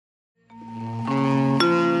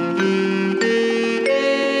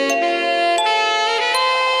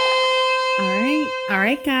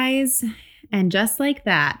right, guys. And just like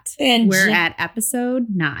that, we're at episode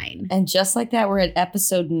 9. And just like that, we're at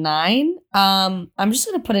episode 9. I'm just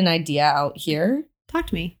going to put an idea out here. Talk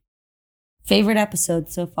to me. Favorite episode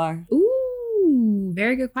so far? Ooh,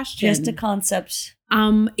 very good question. Just a concept.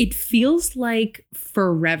 It feels like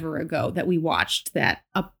forever ago that we watched that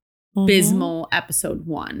abysmal episode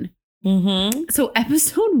 1. Mm-hmm. So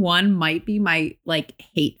episode 1 might be my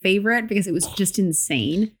hate favorite because it was just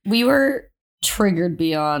insane. We were triggered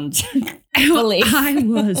beyond belief. I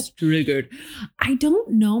was triggered. I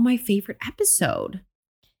don't know my favorite episode.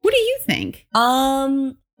 What do you think?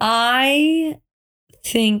 I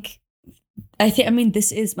mean,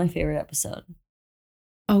 this is my favorite episode.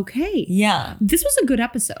 Okay. Yeah. This was a good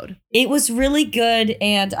episode. It was really good.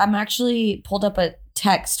 And I'm actually pulled up a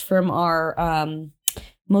text from our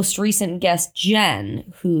most recent guest,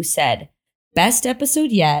 Jen, who said, best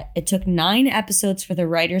episode yet. It took 9 episodes for the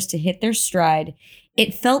writers to hit their stride.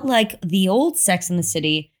 It felt like the old Sex and the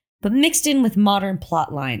City, but mixed in with modern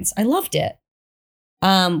plot lines. I loved it.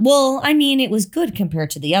 Well, I mean, it was good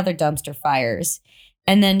compared to the other dumpster fires.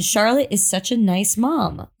 And then Charlotte is such a nice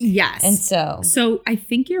mom. Yes. And so I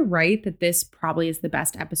think you're right that this probably is the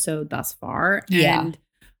best episode thus far. Yeah.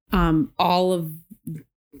 And all of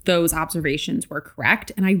those observations were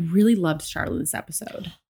correct. And I really loved Charlotte in this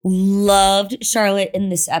episode. Loved Charlotte in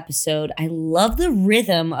this episode. I love the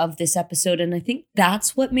rhythm of this episode. And I think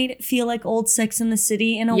that's what made it feel like old Sex in the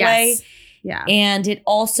City in a way. Yeah. And it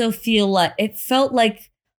also felt like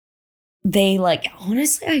they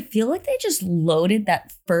honestly, I feel like they just loaded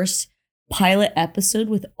that first pilot episode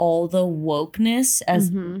with all the wokeness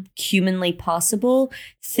as humanly possible,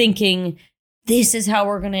 thinking this is how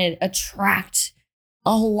we're going to attract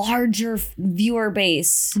a larger viewer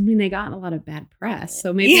base. I mean, they got a lot of bad press,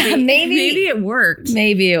 so maybe it worked.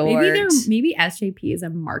 Maybe it worked. Maybe SJP is a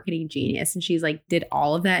marketing genius, and she's did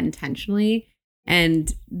all of that intentionally,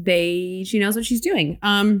 and she knows what she's doing.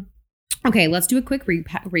 Okay, let's do a quick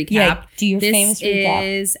recap. Yeah, do your famous recap.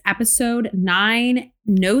 This is episode 9,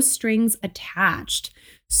 No Strings Attached.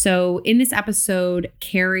 So in this episode,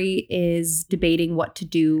 Carrie is debating what to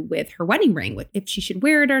do with her wedding ring, if she should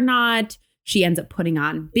wear it or not. She ends up putting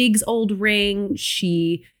on Big's old ring.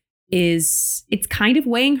 It's kind of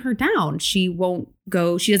weighing her down. She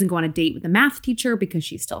doesn't go on a date with the math teacher because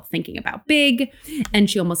she's still thinking about Big. And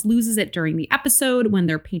she almost loses it during the episode when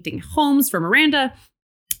they're painting homes for Miranda.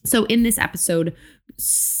 So in this episode,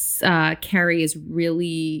 Carrie is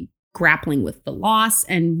really grappling with the loss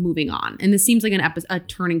and moving on. And this seems like a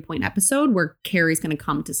turning point episode where Carrie's going to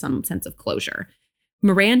come to some sense of closure.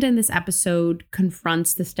 Miranda in this episode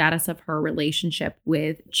confronts the status of her relationship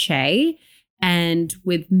with Che, and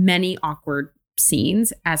with many awkward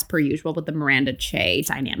scenes as per usual with the Miranda-Che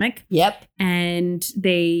dynamic. Yep. And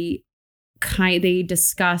they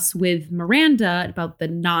discuss with Miranda about the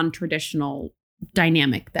non-traditional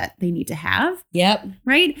dynamic that they need to have. Yep.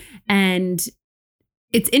 Right. And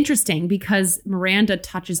it's interesting because Miranda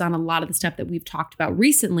touches on a lot of the stuff that we've talked about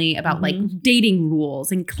recently about dating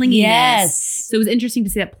rules and clinginess. Yes. So it was interesting to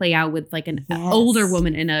see that play out with an older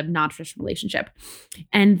woman in a non-traditional relationship.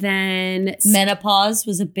 And then menopause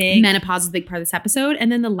was a big part of this episode.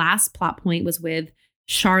 And then the last plot point was with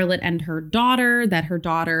Charlotte and her daughter, that her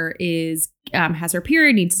daughter has her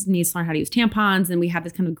period, needs to learn how to use tampons. And we have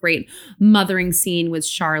this kind of great mothering scene with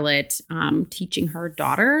Charlotte teaching her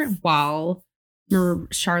daughter while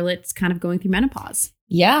Charlotte's kind of going through menopause.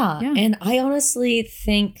 Yeah. And I honestly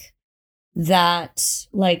think that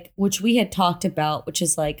which we had talked about, which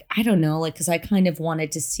is I don't know, because I kind of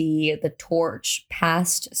wanted to see the torch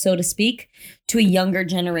passed, so to speak, to a younger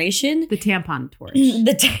generation. The tampon torch.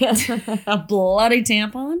 A bloody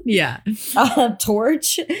tampon. Yeah.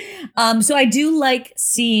 Torch. So I do like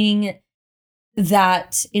seeing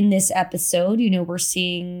that in this episode. We're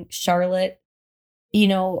seeing Charlotte,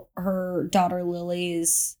 her daughter Lily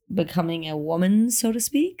is becoming a woman, so to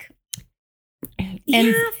speak.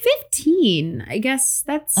 And 15, I guess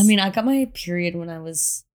that's... I mean, I got my period when I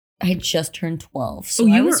had just turned 12. So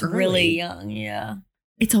I was really young. Yeah.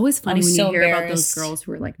 It's always funny when you hear about those girls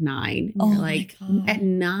who are 9. Oh, my God. At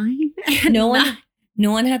 9? No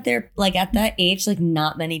one had their, at that age,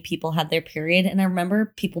 not many people had their period. And I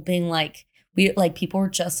remember people being people were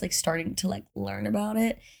just starting to learn about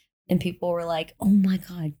it. And people were like, oh my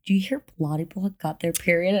God, do you hear Bloody Blood got their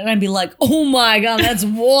period? And I'd be like, oh my God, that's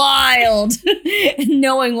wild.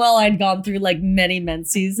 Knowing well I'd gone through many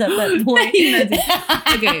menses at that point.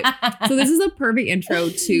 Okay, so this is a perfect intro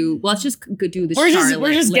to, let's just do the Charlotte.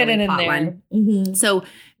 We're just getting in there. Mm-hmm. So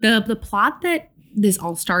the plot that this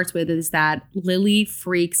all starts with is that Lily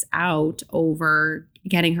freaks out over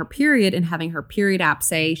getting her period and having her period app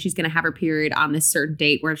say she's going to have her period on this certain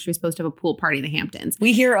date where she was supposed to have a pool party in the Hamptons.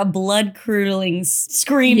 We hear a blood-curdling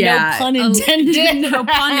scream, no pun intended. No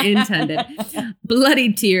pun intended.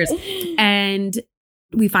 Bloody tears. And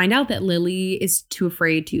we find out that Lily is too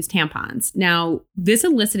afraid to use tampons. Now, this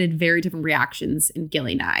elicited very different reactions in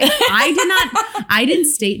Gilly and I. I didn't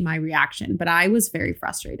state my reaction, but I was very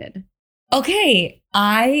frustrated. Okay.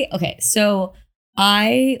 So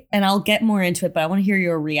I'll get more into it, but I want to hear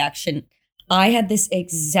your reaction. I had this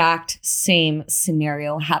exact same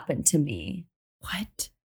scenario happen to me. What?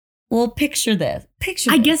 Well, picture this.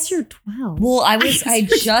 I guess you're 12. Well, I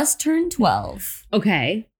just turned 12.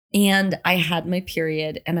 Okay. And I had my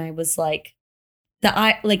period and I was like,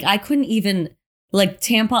 I couldn't even like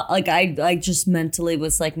tampon. Like I just mentally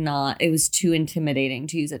was like, it was too intimidating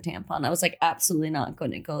to use a tampon. I was like, absolutely not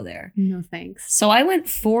going to go there. No, thanks. So I went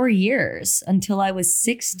 4 years until I was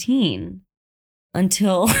 16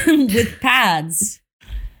 with pads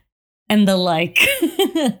and the like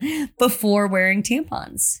before wearing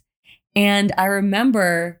tampons. And I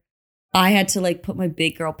remember I had to like put my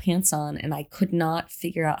big girl pants on and I could not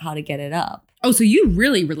figure out how to get it up. Oh, so you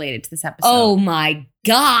really related to this episode. Oh my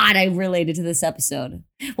God, I related to this episode.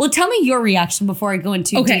 Well, tell me your reaction before I go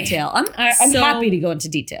into detail. I'm happy to go into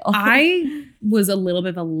detail. I was a little bit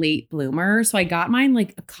of a late bloomer. So I got mine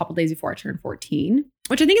like a couple days before I turned 14,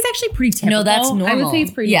 which I think is actually pretty typical. No, that's normal. I would say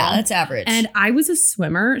it's pretty normal. Yeah, that's average. And I was a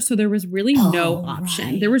swimmer, so there was really no option.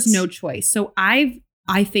 Right. There was no choice. So I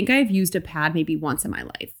think I've used a pad maybe once in my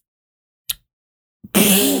life.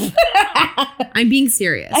 I'm being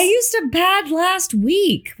serious. I used a pad last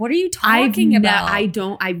week. What are you talking about?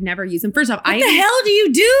 I've never used them. First off, what the hell do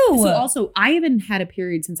you do? So also, I haven't had a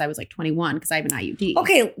period since I was like 21 because I have an IUD.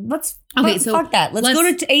 Okay, so fuck that. Let's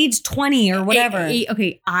go to age 20 or whatever.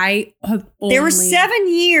 I have there were 7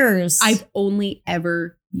 years. I've only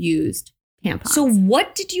ever used tampons. So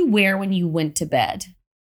what did you wear when you went to bed?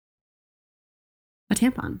 A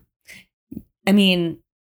tampon. I mean,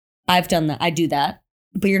 I've done that. I do that.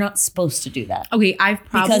 But you're not supposed to do that. Okay, I've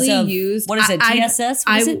probably used... What is it? TSS?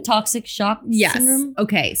 What is it? Toxic shock syndrome?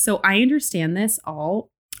 Okay, so I understand this all.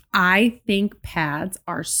 I think pads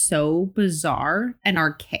are so bizarre and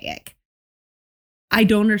archaic. I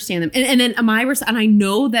don't understand them. And then I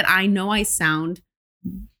know I sound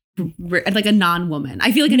like a non-woman.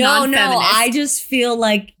 I feel like a non-feminist. No, I just feel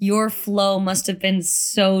like your flow must have been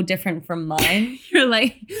so different from mine. You're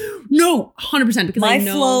like, no, 100% because my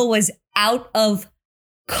flow was out of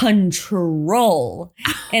control.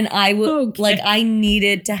 And I would I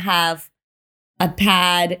needed to have a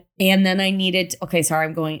pad and then I needed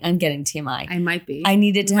I'm getting TMI. I might be. I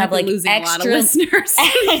needed to have like losing extra a lot of listeners.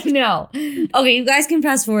 No. Okay, you guys can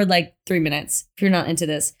fast forward like 3 minutes if you're not into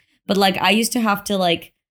this. But like I used to have to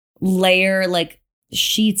like layer like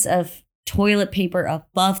sheets of toilet paper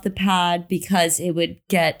above the pad because it would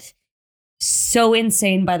get so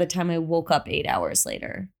insane by the time I woke up 8 hours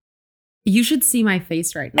later. You should see my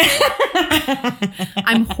face right now.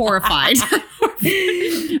 I'm horrified.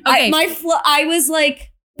 Okay. I was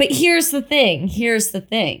like, but here's the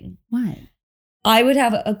thing. What? I would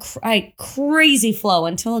have a crazy flow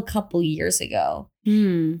until a couple years ago.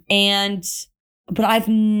 But I've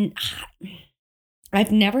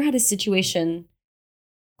never had a situation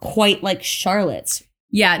quite like Charlotte's.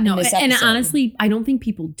 Yeah, no, and honestly, I don't think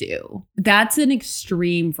people do. That's an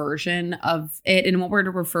extreme version of it. And what we're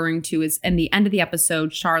referring to is in the end of the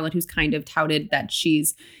episode, Charlotte, who's kind of touted that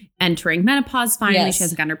she's entering menopause finally, yes. She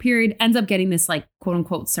hasn't gotten her period, ends up getting this like quote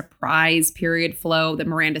unquote surprise period flow that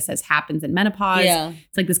Miranda says happens in menopause. Yeah.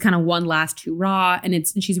 It's like this kind of one last hurrah. And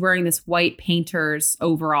she's wearing this white painter's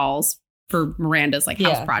overalls for Miranda's like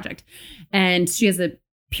house project. And she has a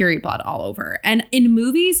period blood all over. And in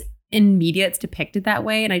movies, in media, it's depicted that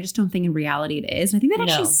way. And I just don't think in reality it is. And I think that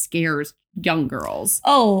actually scares young girls.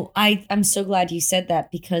 Oh, I'm so glad you said that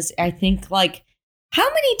because I think like, how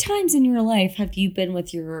many times in your life have you been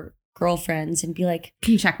with your girlfriends and be like,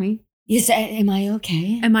 can you check me? You said, am I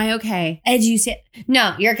okay? Am I okay? And you said,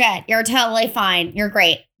 no, you're good. You're totally fine. You're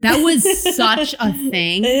great. That was such a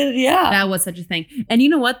thing. Yeah. That was such a thing. And you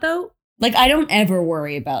know what though? Like, I don't ever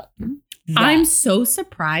worry about that. I'm so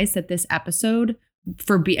surprised that this episode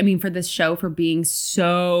for this show for being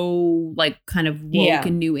so like kind of woke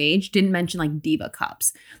and new age didn't mention like diva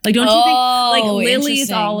cups. Like, don't you think like Lily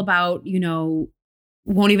is all about,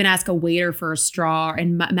 won't even ask a waiter for a straw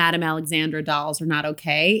and Madame Alexandra dolls are not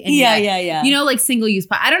okay. And yeah. Like single use.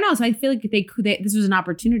 But I don't know. So I feel like this was an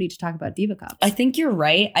opportunity to talk about diva cups. I think you're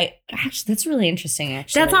right. Actually, that's really interesting.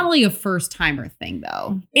 Actually, that's not really a first timer thing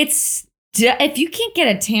though. It's If you can't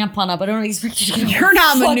get a tampon up, I don't expect you to get You're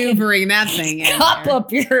not maneuvering that thing. Cup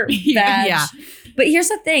up your badge. Yeah. But here's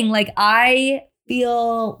the thing. Like, I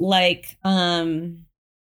feel like, I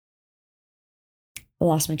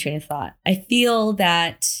lost my train of thought. I feel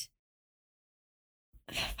that,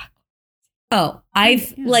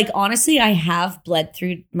 like, honestly, I have bled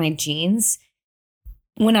through my jeans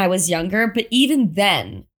when I was younger, but even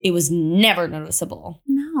then it was never noticeable.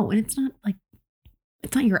 No. And it's not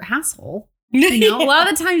your asshole. You know, a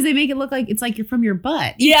lot of the times they make it look like it's like you're from your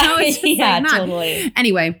butt. Yeah. You know, it's just like not. Totally.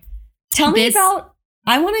 Anyway. Tell me about,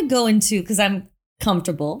 I want to go into, because I'm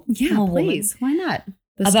comfortable. Yeah, please. Why not?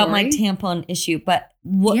 About my tampon issue, but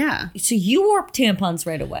what? Yeah. So you wore tampons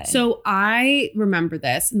right away. So I remember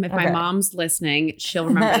this. And if my mom's listening, she'll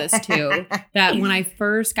remember this too. That when I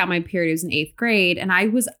first got my period, it was in 8th grade, and I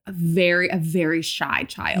was a very shy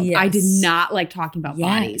child. Yes. I did not like talking about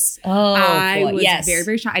bodies. Oh, I boy. was Yes.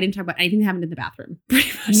 very shy. I didn't talk about anything that happened in the bathroom. Pretty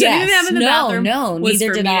much. Yes. Anything that happened in the bathroom. No,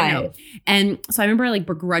 neither did I. And so I remember I like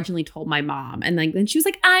begrudgingly told my mom, and like then she was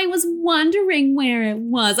like, I was wondering where it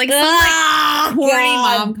was. Like some like corny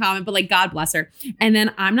mom comment, but like God bless her. And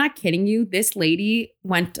then I'm not kidding you, this lady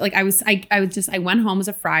went like I went home as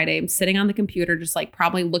a Friday. I'm sitting on the computer, just like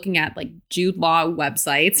probably looking at like Jude Law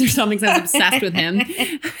websites or something, because I was obsessed with him.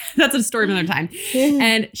 That's a story of another time.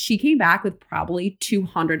 And she came back with probably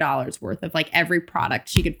 $200 worth of like every product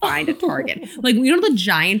she could find at Target. Like, you know, the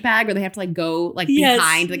giant bag where they have to like go like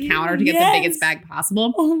behind the counter to get the biggest bag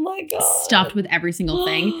possible. Oh my God. Stuffed with every single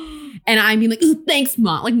thing. And I mean, like, thanks,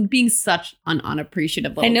 Mom. Like being such an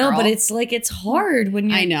unappreciative little girl. But it's like, it's hard when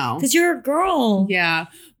you're, I know. Because you're a girl. Yeah.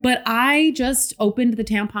 But I just opened the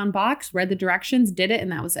tampon box, read the directions, did it,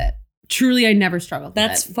 and that was it. Truly, I never struggled with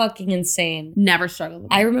That's it. fucking insane. Never struggled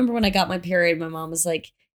with it. I remember when I got my period, my mom was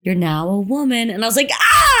like, you're now a woman. And I was like,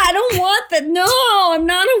 I don't want that. No, I'm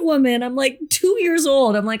not a woman. I'm like 2 years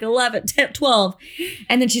old. I'm like 11, 10, 12.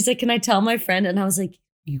 And then she's like, can I tell my friend? And I was like,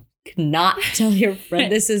 you cannot tell your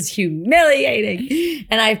friend. This is humiliating.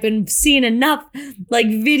 And I've been seeing enough like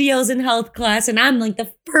videos in health class, and I'm like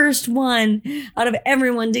the first one out of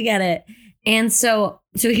everyone to get it. And so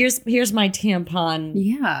here's my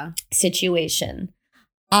tampon situation.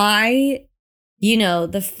 The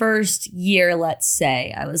first year, let's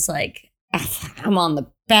say, I was like, I'm on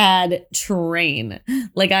the bad train.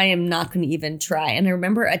 Like, I am not going to even try. And I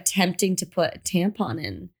remember attempting to put a tampon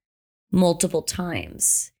in multiple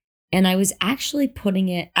times. And I was actually putting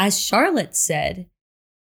it, as Charlotte said,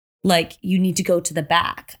 like, you need to go to the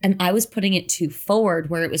back. And I was putting it too forward,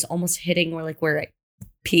 where it was almost hitting where I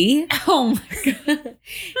pee. Oh my God.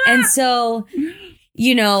 And so,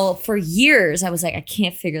 for years, I was like, I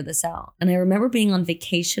can't figure this out. And I remember being on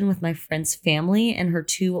vacation with my friend's family and her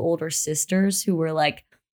 2 older sisters, who were like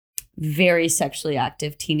very sexually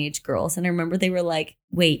active teenage girls. And I remember they were like,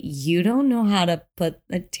 wait, you don't know how to put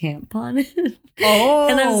a tampon in? Oh.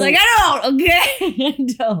 And I was like, I don't,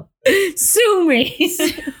 okay? Don't sue me.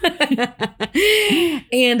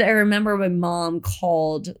 And I remember my mom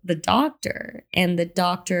called the doctor, and the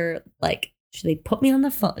doctor, like, they put me on the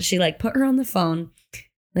phone. She like put her on the phone.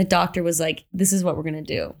 The doctor was like, this is what we're going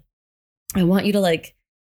to do. I want you to like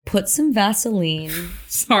put some Vaseline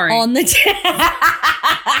on the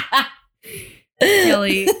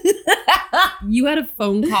Kelly, you had a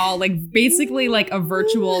phone call, like basically like a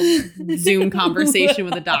virtual Zoom conversation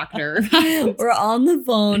with a doctor. We're on the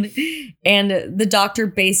phone, and the doctor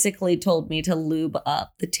basically told me to lube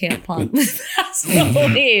up the tampon with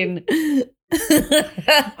Vaseline.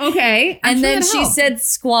 Okay. And then she said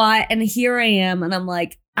squat, and here I am, and I'm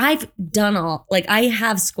like, I've done I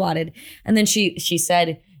have squatted. And then she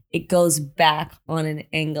said, it goes back on an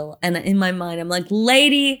angle. And in my mind, I'm like,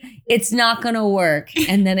 lady, it's not going to work.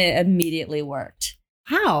 And then it immediately worked.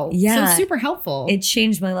 How? Yeah. So super helpful. It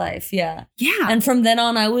changed my life. Yeah. Yeah. And from then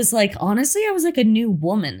on, I was like, honestly, I was like a new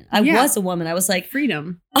woman. I was a woman. I was like,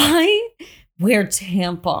 freedom. I wear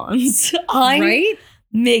tampons. I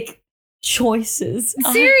make choices.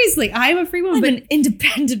 Seriously, I'm a free woman. I'm an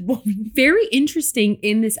independent woman. Very interesting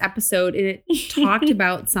in this episode. It talked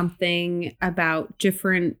about something about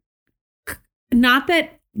different, not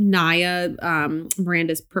that Naya,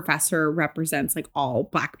 Miranda's professor, represents like all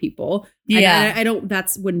Black people. Yeah. I don't,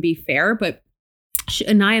 wouldn't be fair, but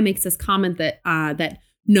Naya makes this comment that, that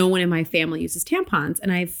no one in my family uses tampons.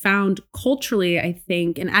 And I've found culturally, I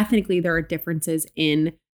think, and ethnically, there are differences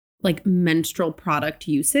in like menstrual product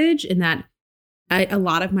usage, in that a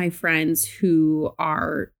lot of my friends who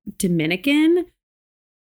are Dominican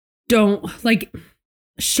don't like,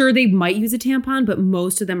 sure, they might use a tampon, but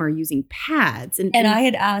most of them are using pads. And I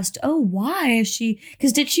had asked, oh, why is she?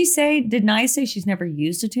 Because did Naya say she's never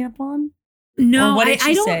used a tampon? No, Or what did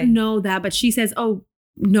she I don't say? know that, but she says, "Oh,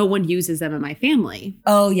 no one uses them in my family."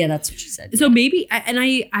 Oh yeah, that's what she said. So maybe, and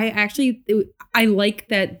I actually, I like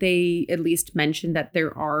that they at least mentioned that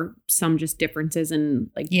there are some just differences in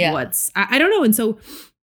like what's, I don't know. And so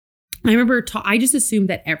I remember, I just assumed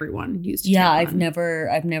that everyone used. Yeah,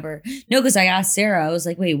 tampon. I've never. No, because I asked Sarah. I was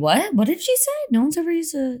like, wait, what? What did she say? No one's ever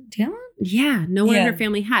used a tampon? Yeah, no one in her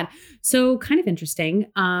family had. So kind of interesting.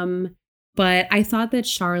 But I thought that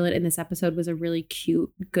Charlotte in this episode was a really cute,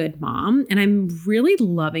 good mom. And I'm really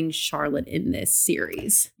loving Charlotte in this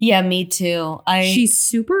series. Yeah, me too. She's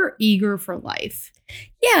super eager for life.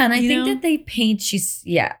 Yeah, and I think that they paint,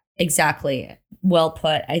 exactly. Well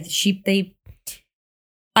put. I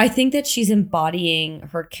think that she's embodying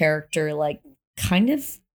her character like kind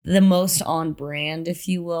of the most on brand, if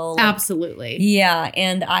you will. Like, absolutely. Yeah,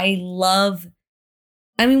 and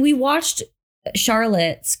we watched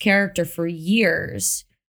Charlotte's character for years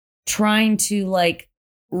trying to like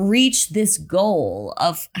reach this goal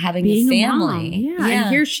of having a family. Yeah. And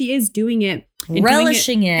here she is doing it,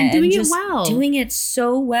 relishing it and doing it well, doing it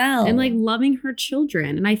so well, and like loving her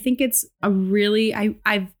children. And I think it's a really,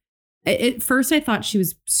 at first I thought she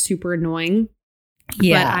was super annoying.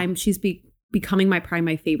 Yeah, but she's becoming probably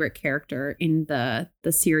my favorite character in the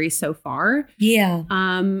series so far. Yeah.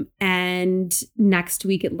 And next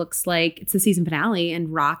week it looks like it's the season finale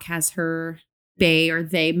and Rock has her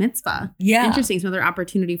they mitzvah. Yeah. Interesting. It's another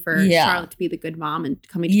opportunity for Charlotte to be the good mom and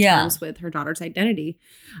coming to terms with her daughter's identity,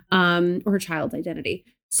 or her child's identity.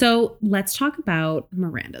 So let's talk about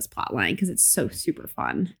Miranda's plotline because it's so super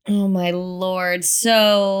fun. Oh my Lord.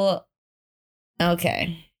 So,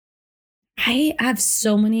 okay. I have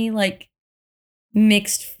so many like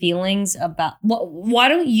mixed feelings about why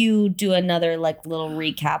don't you do another like little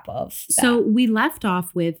recap of that? So we left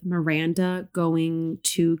off with Miranda going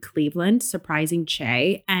to Cleveland, surprising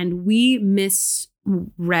Che, and we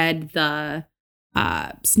misread the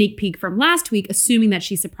sneak peek from last week, assuming that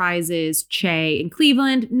she surprises Che in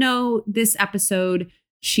Cleveland. No, this episode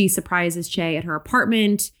she surprises Che at her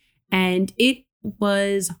apartment, and it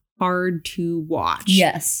was hard to watch.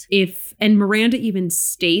 Yes. And Miranda even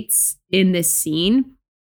states in this scene,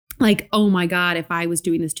 like, oh my God, if I was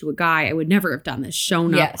doing this to a guy, I would never have done this.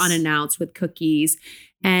 Shown up unannounced with cookies.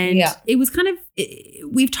 And it was kind of,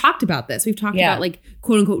 we've talked about this. We've talked about like,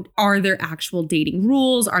 quote unquote, are there actual dating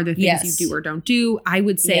rules? Are there things you do or don't do? I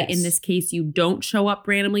would say in this case, you don't show up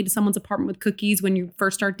randomly to someone's apartment with cookies when you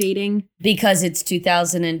first start dating. Because it's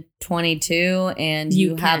 2022 and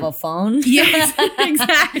you have a phone. Yes,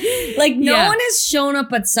 exactly. Like no one has shown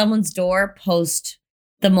up at someone's door post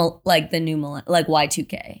the new like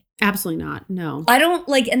Y2K. Absolutely not. No. I don't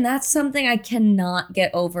like, and that's something I cannot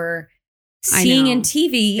get over. Seeing in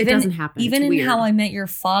TV, it doesn't happen. Even in How I Met Your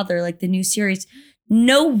Father, like the new series,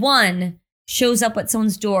 no one shows up at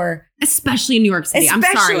someone's door. Especially in New York City. I'm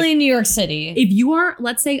sorry. Especially in New York City. If you are,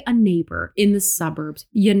 let's say, a neighbor in the suburbs,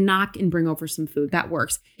 you knock and bring over some food. That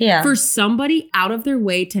works. Yeah. For somebody out of their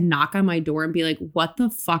way to knock on my door and be like, what the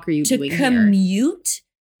fuck are you doing here? To commute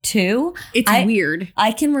to? It's weird.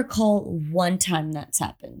 I can recall one time that's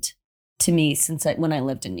happened to me since when I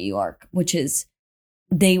lived in New York, which is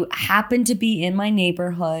they happened to be in my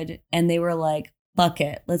neighborhood and they were like, fuck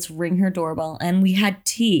it, let's ring her doorbell. And we had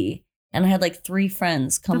tea and I had like 3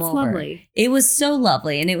 friends come over. Lovely. It was so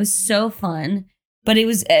lovely and it was so fun. But it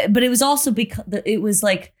was also because it was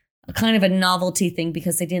like a kind of a novelty thing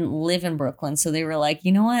because they didn't live in Brooklyn. So they were like,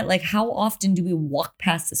 you know what? Like, how often do we walk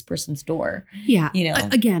past this person's door? Yeah. You know,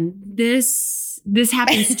 again, this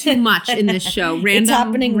happens too much in this show. It's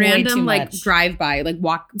happening random like drive-by, like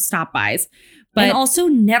stop-bys. But and also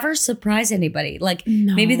never surprise anybody. Like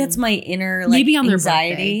maybe that's my inner like maybe on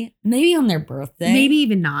anxiety. Their birthday. Maybe on their birthday. Maybe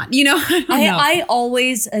even not. You know, I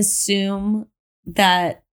always assume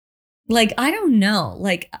that like I don't know.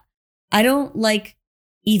 Like I don't like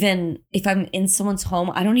even if I'm in someone's home,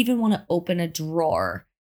 I don't even want to open a drawer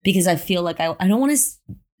because I feel like I don't want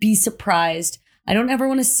to be surprised. I don't ever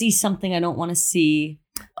want to see something I don't want to see.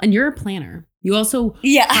 And you're a planner. You also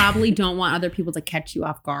probably don't want other people to catch you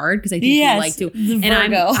off guard because I think you like to. The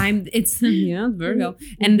Virgo. And it's Virgo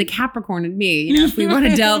and the Capricorn and me. You know, if we want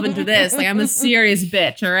to delve into this, like I'm a serious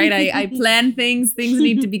bitch. All right, I plan things. Things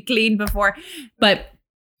need to be clean before. But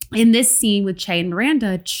in this scene with Che and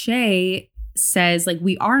Miranda, Che says like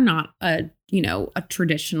we are not a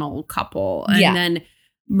traditional couple, and then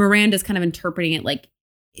Miranda's kind of interpreting it like.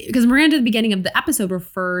 Because Miranda at the beginning of the episode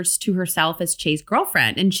refers to herself as Che's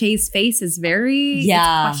girlfriend, and Che's face is very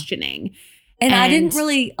questioning. And I didn't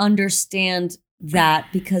really understand that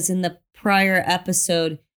because in the prior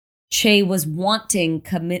episode, Che was wanting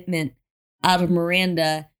commitment out of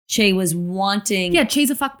Miranda. Che was wanting. Yeah,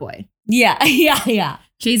 Che's a fuckboy. Yeah.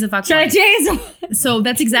 Che's a fuckboy. Che So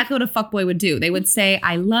that's exactly what a fuckboy would do. They would say,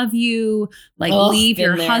 I love you, like leave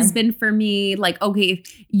your husband for me. Like, okay,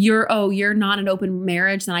 if you're not an open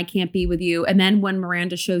marriage, then I can't be with you. And then when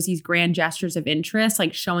Miranda shows these grand gestures of interest,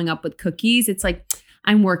 like showing up with cookies, it's like,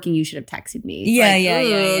 I'm working, you should have texted me.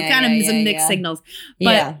 It's Kind of some mixed signals.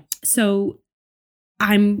 But so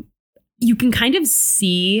you can kind of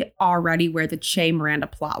see already where the Che Miranda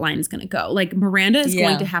plotline is going to go. Like Miranda is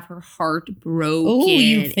going to have her heart broken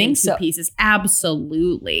into pieces.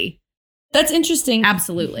 Absolutely. That's interesting.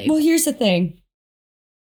 Absolutely. Well, here's the thing.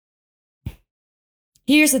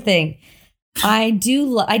 I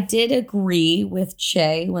did agree with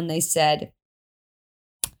Che when they said,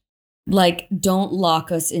 like, don't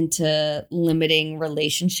lock us into limiting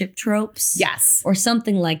relationship tropes. Yes. Or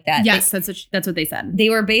something like that. Yes, that's what they said. They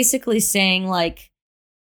were basically saying, like,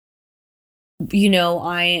 you know,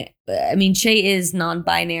 I mean, Che is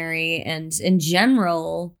non-binary and in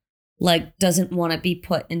general, like, doesn't want to be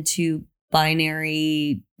put into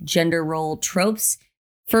binary gender role tropes.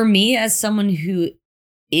 For me, as someone who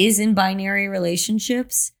is in binary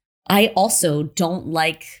relationships, I also don't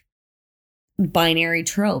like binary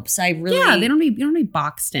tropes. They don't be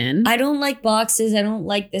boxed in. I don't like boxes. I don't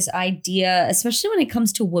like this idea, especially when it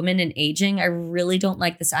comes to women and aging. I really don't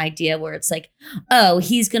like this idea where it's like, oh,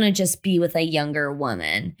 he's gonna just be with a younger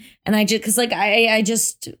woman. And I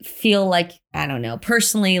just feel like, I don't know,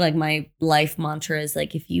 personally, like my life mantra is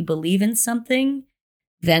like, if you believe in something,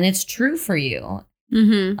 then it's true for you.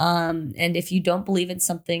 Mm-hmm. And if you don't believe in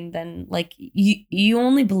something, then like you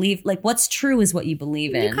only believe, like, what's true is what you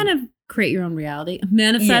believe in. You kind of create your own reality.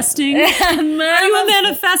 Manifesting. Yeah. Are you a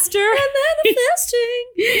manifester? I'm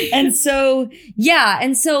manifesting.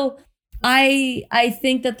 And so I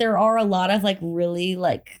think that there are a lot of like really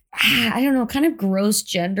like, I don't know, kind of gross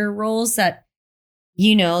gender roles that,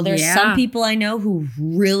 you know, there's some people I know who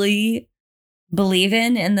really believe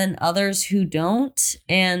in and then others who don't.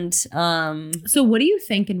 And so what do you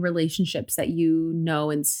think in relationships that you know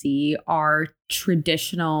and see are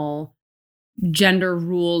traditional gender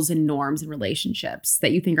rules and norms in relationships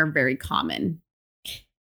that you think are very common?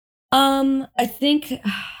 I think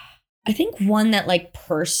one that like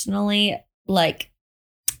personally like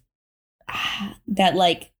that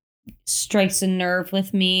like strikes a nerve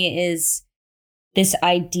with me is this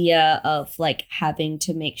idea of like having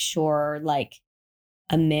to make sure like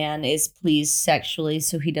a man is pleased sexually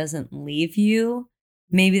so he doesn't leave you.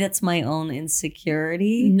 Maybe that's my own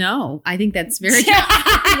insecurity. No, I think that's very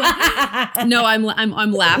No,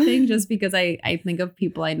 I'm laughing just because I think of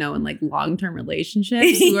people I know in like long-term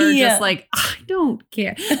relationships who are just like, I don't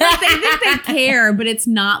care. Like, they think they care, but it's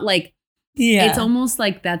not like, it's almost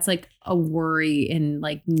like that's like a worry in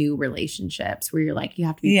like new relationships where you're like, you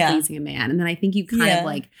have to be pleasing a man. And then I think you kind of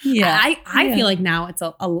like, I feel like now it's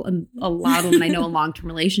a lot of women I know in long-term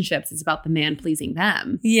relationships, it's about the man pleasing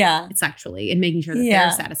them. Yeah. Sexually and making sure that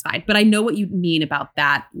they're satisfied. But I know what you mean about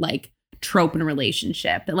that like trope in a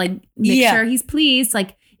relationship that like make sure he's pleased,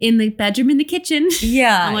 like in the bedroom, in the kitchen.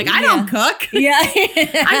 Yeah. I'm like, I don't cook. Yeah.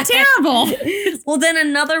 I'm terrible. Well, then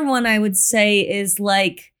another one I would say is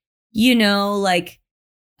like, you know, like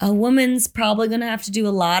a woman's probably going to have to do a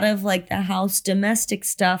lot of like the house domestic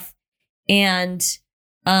stuff. And,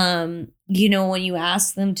 you know, when you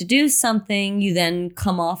ask them to do something, you then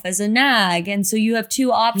come off as a nag. And so you have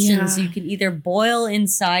two options. You can either boil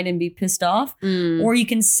inside and be pissed off, or you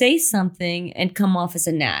can say something and come off as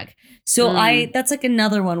a nag. So that's like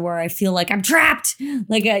another one where I feel like I'm trapped.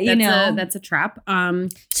 Like, that's a trap.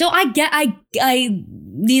 So I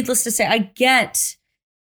needless to say, I get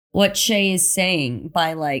what Che is saying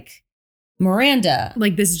by like Miranda.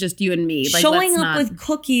 Like, this is just you and me. Like, showing up with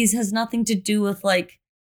cookies has nothing to do with like,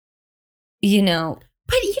 you know.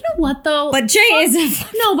 But you know what though? But Che is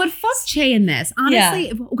but fuck Che in this.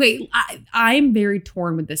 Honestly, okay, I'm very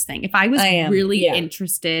torn with this thing. If I was really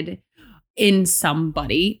interested in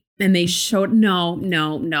somebody and they showed no.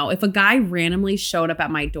 If a guy randomly showed up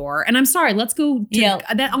at my door, and I'm sorry, let's go to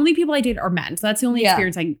that only people I date are men. So that's the only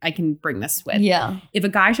experience I can bring this with. Yeah. If a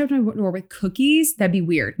guy showed up at my door with cookies, that'd be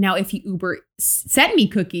weird. Now, if he Uber sent me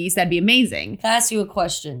cookies, that'd be amazing. Can I ask you a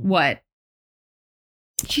question? What?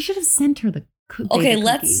 She should have sent her the cookies. Okay,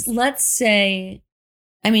 let's say,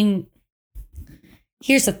 I mean,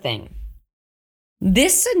 here's the thing.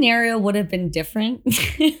 This scenario would have been different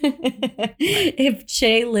if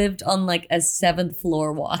Che lived on like a 7th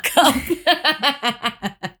floor walk up.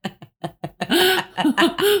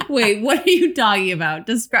 Wait, what are you talking about?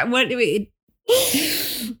 Describe what. Wait.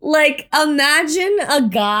 Like, imagine a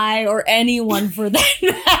guy or anyone for that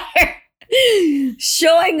matter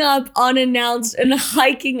showing up unannounced and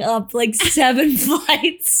hiking up like 7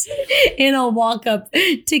 flights in a walk up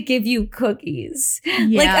to give you cookies.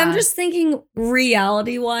 Yeah. Like, I'm just thinking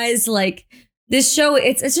reality wise, like this show,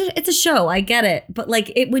 it's a show. I get it. But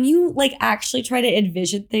like when you like actually try to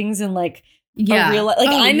envision things and like, yeah.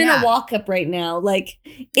 I'm in a walk up right now. Like,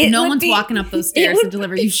 no one's walking up those stairs to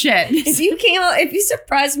deliver you shit. If you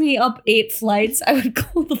surprised me up 8 flights, I would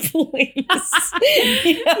call the police.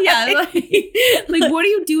 Yeah, like what are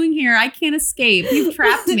you doing here? I can't escape. You've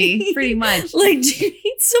trapped me, pretty much. Like, do you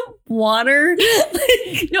need some water?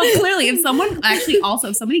 No, clearly, if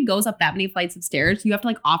somebody goes up that many flights of stairs, you have to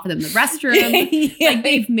like offer them the restroom. Yeah. Like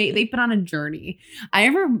they've been on a journey. Do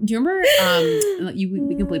you remember?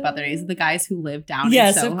 We can bleep out their names. The guys who live down.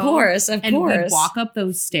 Yes, in Soho, of course. We'd walk up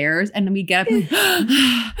those stairs, and then we'd get up,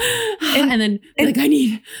 and then like, I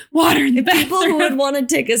need water in the bathroom. People who would want to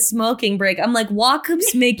take a smoking break, I'm like,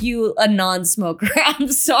 walk-ups make you a non-smoker.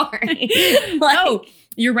 I'm sorry. No,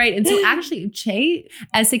 you're right. And so actually, Che,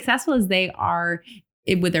 as successful as they are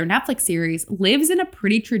with their Netflix series, lives in a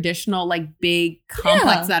pretty traditional, like big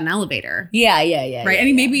complex without an elevator. Yeah. Right. I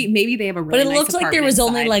mean, maybe they have a really but it nice looks like there was inside.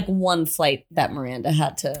 only like one flight that Miranda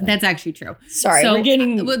had to. That's actually true. Sorry, so, we're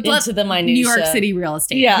getting into the minutiae. New York City real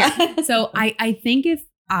estate. Yeah. So I think if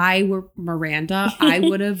I were Miranda, I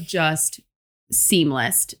would have just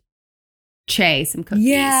seamlessed Che some cookies.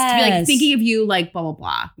 Yes. To be like thinking of you, like blah blah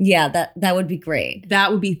blah. Yeah, that would be great.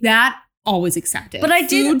 That would be that. Always accepted. But I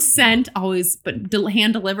did food sent always, but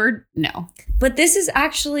hand delivered, no. But this is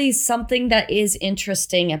actually something that is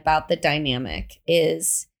interesting about the dynamic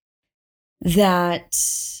is that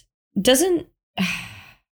doesn't.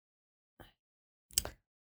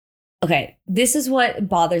 Okay, this is what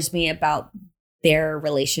bothers me about their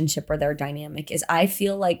relationship or their dynamic is I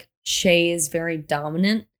feel like Che is very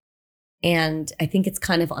dominant. And I think it's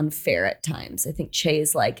kind of unfair at times. I think Che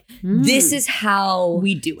is like, this is how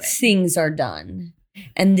we do it. Things are done.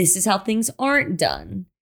 And this is how things aren't done.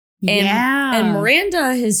 And, yeah. And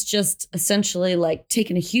Miranda has just essentially like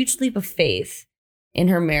taken a huge leap of faith in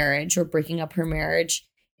her marriage or breaking up her marriage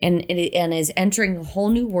and is entering a whole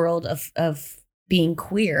new world of being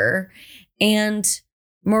queer. And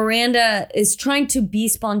Miranda is trying to be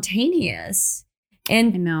spontaneous.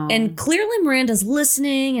 And clearly Miranda's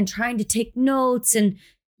listening and trying to take notes and,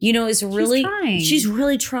 you know, she's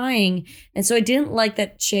really trying. And so I didn't like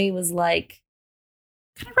that Che was like,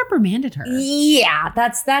 kind of reprimanded her. Yeah,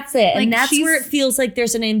 that's it. Like, and that's where it feels like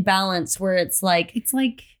there's an imbalance where it's like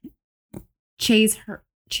Che's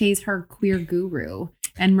her queer guru.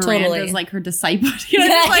 And Miranda's totally. like her disciple. You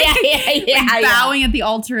know, bowing at the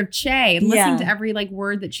altar of Che and listening to every like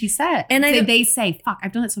word that she said. And they say, fuck,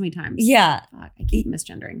 I've done it so many times. Yeah. Fuck, I keep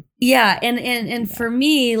misgendering. Yeah. And for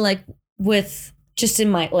me, like with just in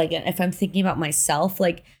my, like, if I'm thinking about myself,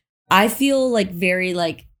 like I feel like very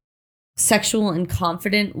like sexual and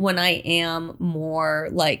confident when I am more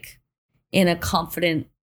like in a confident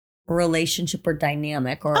relationship or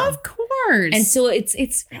dynamic or of course. And so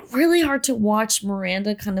it's really hard to watch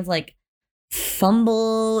Miranda kind of like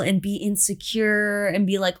fumble and be insecure and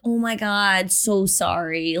be like, oh my God, so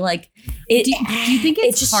sorry. Like, do you think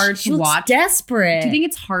it's hard to watch? Desperate. Do you think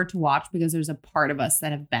it's hard to watch because there's a part of us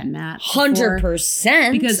that have been that?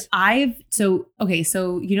 100%. Because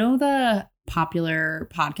so you know the popular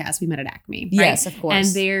podcast We Met at Acme, right? Yes, of course.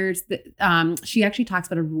 And there's she actually talks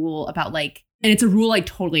about a rule about like, and it's a rule I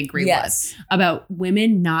totally agree with, about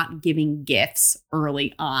women not giving gifts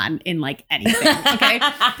early on in like anything. Okay.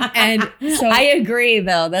 And so I agree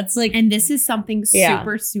though. That's like, and this is something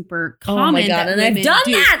super, super common. Oh my God. And I've done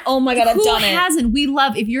that. Oh my God. I've done it. Who hasn't? We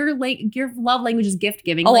love, if your love language is gift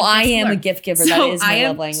giving. Oh, like, I am a gift giver. That is my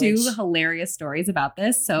love language. I have 2 hilarious stories about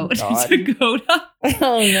this. So Dakota.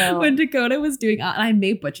 Oh no. When Dakota was doing, and I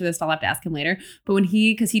may butcher this, I'll have to ask him later. But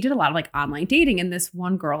because he did a lot of like online dating, and this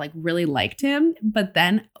one girl like really liked him. But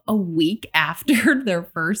then a week after their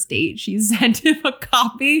first date, she sent him a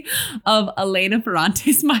copy of Elena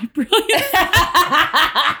Ferrante's My Brilliant.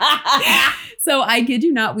 So I kid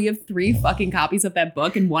you not, we have 3 fucking copies of that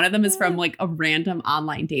book. And one of them is from like a random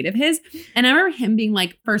online date of his. And I remember him being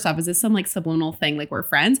like, first off, is this some like subliminal thing? Like we're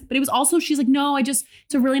friends. But it was also, she's like, no, it's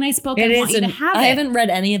a really nice book. I want you to have it. I haven't read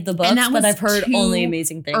any of the books, but I've heard only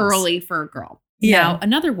amazing things. Early for a girl. Yeah. Now,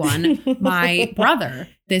 another one, my brother,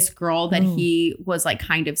 this girl that he was like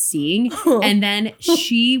kind of seeing, and then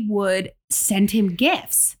she would send him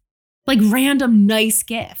gifts, like random nice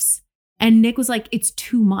gifts. And Nick was like, it's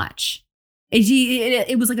too much.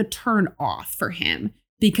 It was like a turn off for him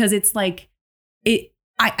because it's like,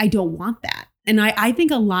 I don't want that. And I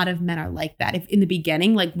think a lot of men are like that. If in the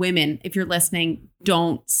beginning, like women, if you're listening,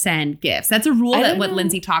 don't send gifts. That's a rule that what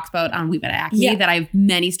Lindsay talks about on We Bet Acne that I have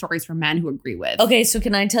many stories from men who agree with. Okay, so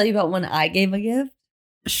can I tell you about when I gave a gift?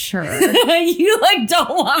 Sure. You like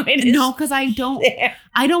don't want me to. No, because I don't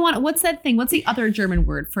want. What's that thing? What's the other German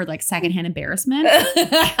word for like secondhand embarrassment?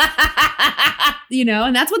 You know,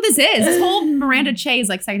 and that's what this is. This whole Miranda Che is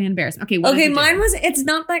like secondhand embarrassment. Okay. Okay, mine was. It's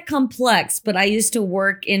not that complex, but I still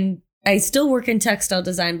work in textile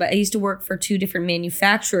design, but I used to work for 2 different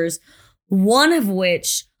manufacturers, one of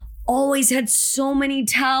which always had so many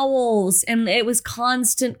towels, and it was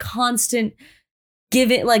constant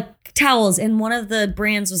giving like towels, and one of the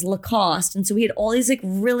brands was Lacoste, and so we had all these like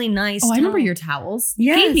really nice I remember your towels.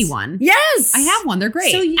 Yes. You gave me one. Yes, I have one. They're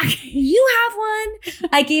great. So you have one.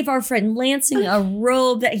 I gave our friend Lansing a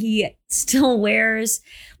robe that he still wears.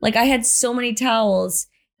 Like I had so many towels,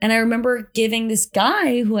 and I remember giving this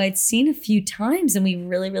guy who I'd seen a few times, and we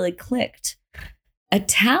really clicked, a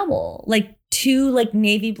towel, like 2 like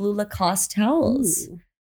navy blue Lacoste towels. Ooh.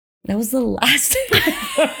 That was the last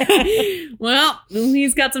thing. Well,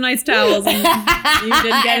 he's got some nice towels. And you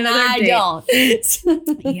didn't get another date. I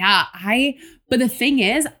don't. Yeah, but the thing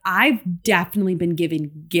is, I've definitely been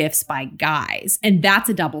given gifts by guys. And that's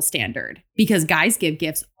a double standard because guys give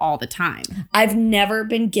gifts all the time. I've never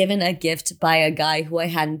been given a gift by a guy who I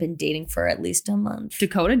hadn't been dating for at least a month.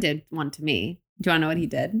 Dakota did one to me. Do you want to know what he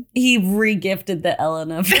did? He re-gifted the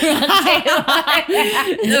Elena.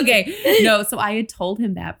 Okay. No, so I had told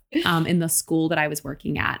him that in the school that I was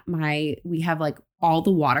working at, we have like all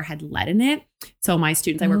the water had lead in it. So my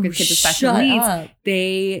students, I work with kids with special needs,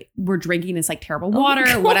 they were drinking this like terrible water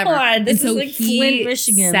or whatever. This and so is like he Flint,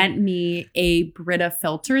 Michigan. sent me a Brita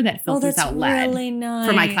filter that filters out lead really nice.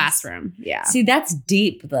 for my classroom. Yeah. See, that's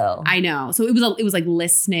deep though. I know. So it was like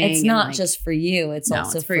listening. It's not just for you. It's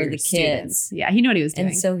also for the kids. Students. Yeah. He knew what he was doing.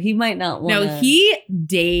 And so he might not want to. No,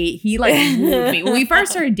 he like wooed me. When we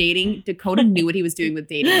first started dating, Dakota knew what he was doing with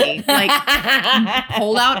dating me. Like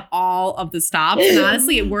pulled out all of the stops. And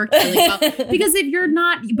honestly, it worked really well. Because if you're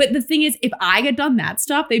not, but the thing is, if I had done that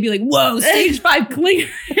stuff, they'd be like, whoa, stage 5 clear,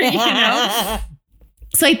 you know?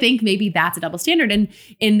 So I think maybe that's a double standard. And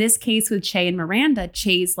in this case with Che and Miranda,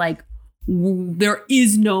 Che's like, there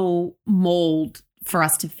is no mold for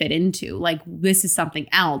us to fit into. Like, this is something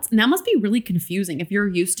else. And that must be really confusing if you're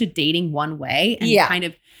used to dating one way and kind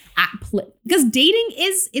of because dating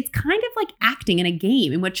it's kind of like acting in a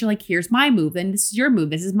game in which you're like, here's my move, then this is your move,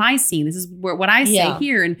 this is my scene, this is what I say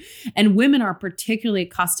here. And women are particularly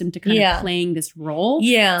accustomed to kind of playing this role.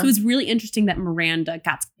 Yeah. So it's really interesting that Miranda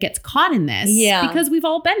gets caught in this because we've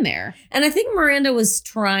all been there. And I think Miranda was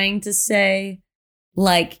trying to say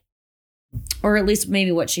like, or at least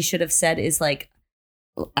maybe what she should have said is like,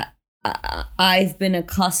 I've been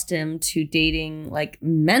accustomed to dating like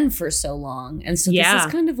men for so long. And so this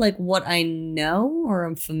is kind of like what I know or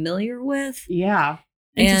I'm familiar with. Yeah.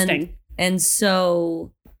 Interesting. And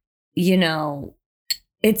so, you know,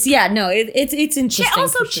 it's interesting.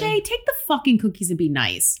 Che, take the fucking cookies and be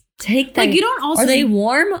nice. Take them. Like, you don't also. Are they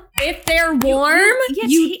warm? If they're warm,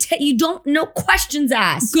 you don't, no questions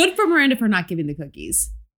asked. Good for Miranda for not giving the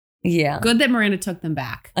cookies. Yeah. Good that Miranda took them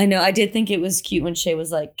back. I know. I did think it was cute when Che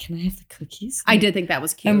was like, can I have the cookies? I did think that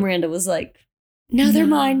was cute. And Miranda was like, no, they're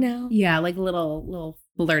mine now. Yeah, like a little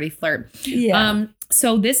flirty flirt. Yeah.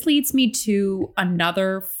 So this leads me to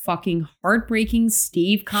another fucking heartbreaking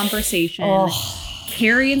Steve conversation.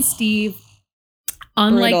 Carrie and Steve,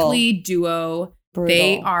 unlikely duo. Brutal.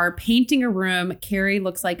 They are painting a room. Carrie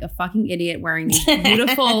looks like a fucking idiot wearing these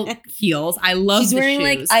beautiful heels. I love She's wearing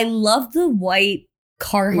shoes. I love the white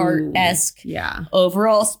Carhartt-esque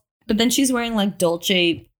overalls, but then she's wearing like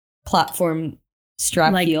Dolce platform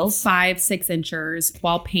strap heels, 5-6 inches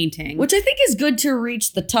while painting, which I think is good to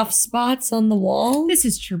reach the tough spots on the wall. This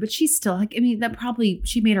is true, but she's still like, I mean, that probably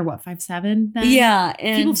she made her what 5'7" then? Yeah,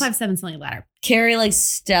 and people 5'7" is only a ladder. Carrie like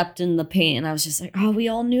stepped in the paint, and I was just like, oh, we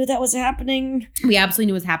all knew that was happening. We absolutely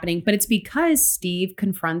knew it was happening, but it's because Steve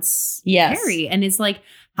confronts Carrie and is like,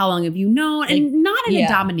 how long have you known? And not in a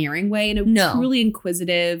domineering way, in a truly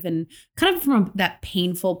inquisitive and kind of from that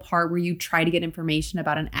painful part where you try to get information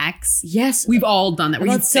about an ex. Yes. We've all done that. Where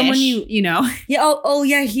about you someone fish, you know? Yeah. Oh,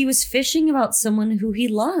 yeah. He was fishing about someone who he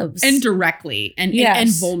loves. And directly and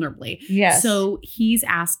vulnerably. Yes. So he's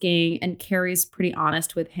asking, and Carrie's pretty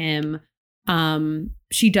honest with him.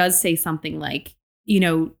 She does say something like, you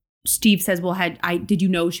know, Steve says, well, did you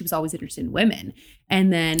know she was always interested in women?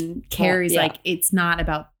 And then Carrie's like, it's not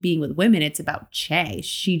about being with women. It's about Che.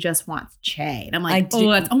 She just wants Che. And I'm like,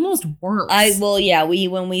 that's almost worse.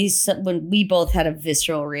 When we both had a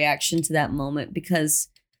visceral reaction to that moment because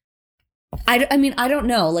I mean, I don't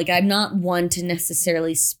know. Like, I'm not one to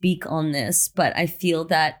necessarily speak on this, but I feel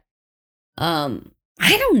that, I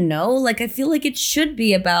don't know. Like, I feel like it should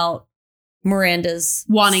be about Miranda's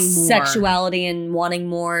wanting more sexuality and wanting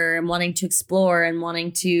more and wanting to explore and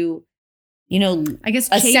wanting to, you know, I guess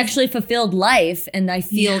a sexually fulfilled life. And I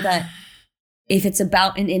feel that if it's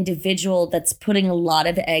about an individual that's putting a lot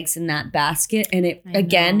of eggs in that basket, and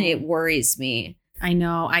it worries me. I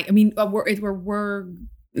know. I mean,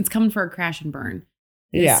 it's coming for a crash and burn.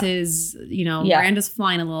 This is, Miranda's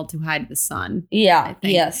flying a little too high to the sun. Yeah.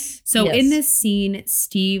 Yes. So in this scene,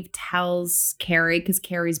 Steve tells Carrie, because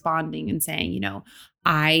Carrie's bonding and saying,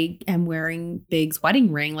 I am wearing Big's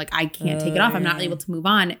wedding ring. Like, I can't take it off. I'm not able to move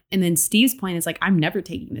on. And then Steve's point is like, I'm never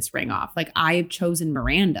taking this ring off. Like, I have chosen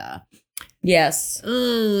Miranda. Yes.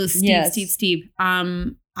 Ugh, Steve. I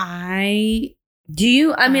don't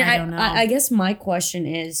know. I guess my question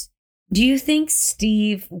is, do you think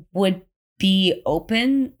Steve would be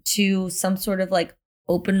open to some sort of like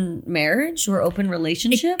open marriage or open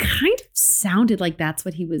relationship? It kind of sounded like that's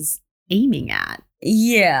what he was aiming at.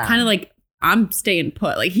 Yeah. Kind of like, I'm staying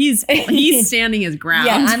put. Like, he's standing his ground.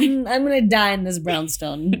 Yeah, I'm gonna die in this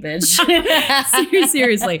brownstone, bitch.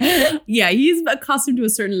 Seriously. Yeah, he's accustomed to a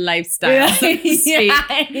certain lifestyle.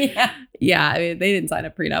 Yeah, I mean, they didn't sign a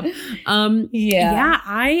prenup.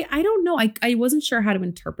 I don't know. I wasn't sure how to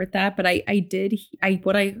interpret that, but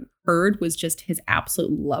what I heard was just his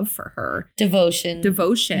absolute love for her. Devotion.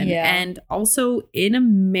 Yeah. And also, in a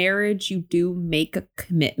marriage, you do make a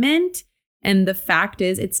commitment. And the fact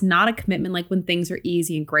is, it's not a commitment like when things are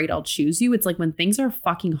easy and great, I'll choose you. It's like when things are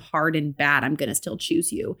fucking hard and bad, I'm going to still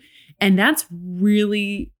choose you. And that's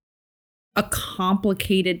really a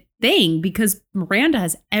complicated thing because Miranda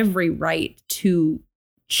has every right to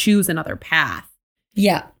choose another path.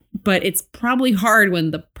 Yeah. But it's probably hard when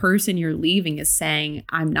the person you're leaving is saying,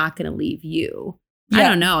 I'm not going to leave you. Yeah. I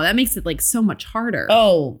don't know. That makes it like so much harder.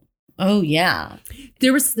 Oh, yeah.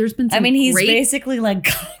 There's been some he's basically like...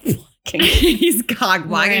 He's cock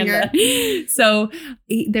blocking her. So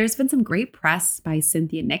there's been some great press by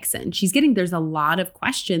Cynthia Nixon. There's a lot of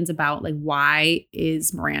questions about like, why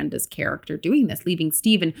is Miranda's character doing this, leaving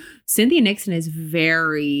Steve? And Cynthia Nixon is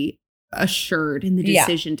very assured in the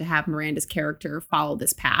decision to have Miranda's character follow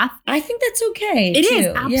this path. I think that's okay. It is,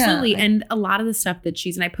 absolutely. Yeah. And a lot of the stuff that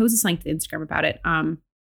and I posted something to Instagram about it,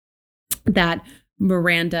 that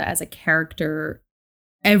Miranda as a character,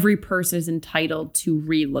 every person is entitled to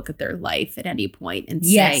relook at their life at any point and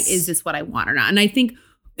say, is this what I want or not? And I think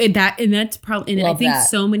that's probably, and I think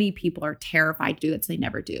so many people are terrified to do that, so they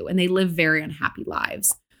never do. And they live very unhappy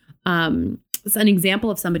lives. It's an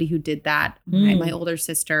example of somebody who did that. My older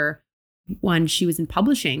sister, when she was in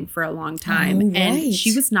publishing for a long time, and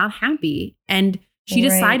she was not happy. And she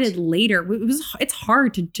decided later, it's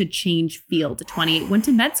hard to change field at 28, went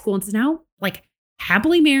to med school and is now like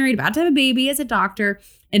happily married, about to have a baby as a doctor.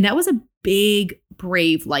 And that was a big,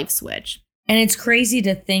 brave life switch. And it's crazy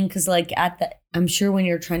to think because like I'm sure when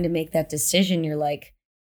you're trying to make that decision, you're like,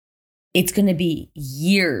 it's going to be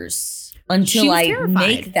years until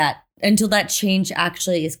until that change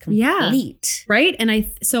actually is complete. Yeah, right. And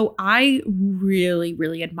I really,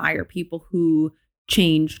 really admire people who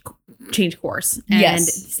change course and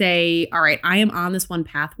say, all right, I am on this one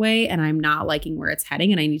pathway and I'm not liking where it's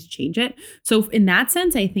heading and I need to change it. So in that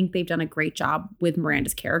sense, I think they've done a great job with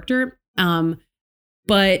Miranda's character.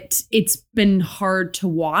 But it's been hard to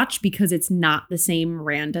watch because it's not the same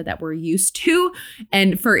Miranda that we're used to.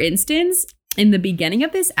 And for instance, in the beginning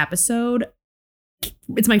of this episode,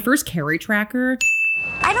 it's my first Carrie tracker.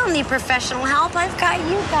 I don't need professional help. I've got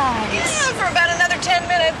you guys. Yeah, for about another 10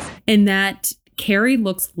 minutes. And that Carrie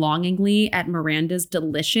looks longingly at Miranda's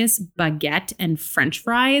delicious baguette and French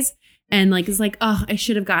fries and like is like, oh, I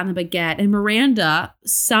should have gotten the baguette. And Miranda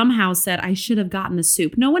somehow said, I should have gotten the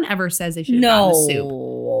soup. No one ever says they should have gotten the soup.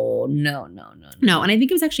 No. And I think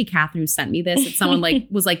it was actually Catherine who sent me this. That someone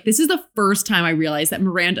was like, this is the first time I realized that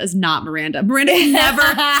Miranda is not Miranda. Miranda would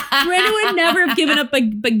never have given up a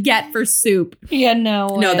baguette for soup. Yeah, no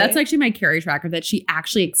way. No, that's actually my Carrie tracker, that she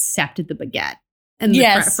actually accepted the baguette. And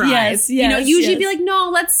the fries. Yes, usually be like, no,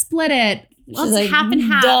 let's split it. Let's like, half and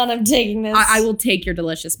half. Done, I'm taking this. I will take your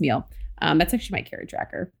delicious meal. That's actually my Carrie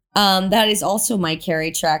tracker. That is also my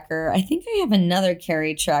Carrie tracker. I think I have another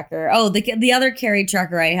Carrie tracker. Oh, the other Carrie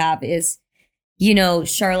tracker I have is,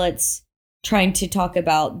 Charlotte's trying to talk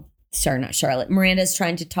about, not Charlotte, Miranda's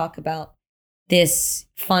trying to talk about this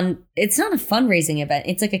it's not a fundraising event.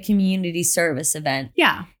 It's like a community service event.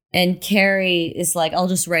 Yeah. And Carrie is like, I'll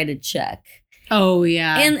just write a check. Oh,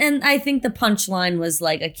 yeah. And I think the punchline was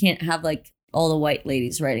like, I can't have like all the white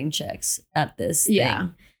ladies writing checks at this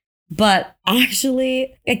thing. But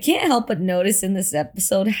actually, I can't help but notice in this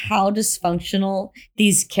episode how dysfunctional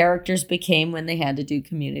these characters became when they had to do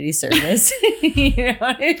community service. You know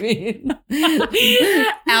what I mean?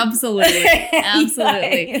 Absolutely.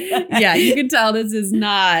 Yeah, you can tell this is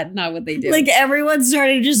not what they do. Like everyone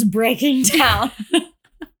started just breaking down.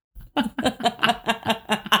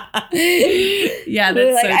 Yeah,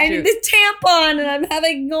 that's like, so I true. need this tampon and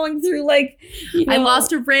I'm going through like, I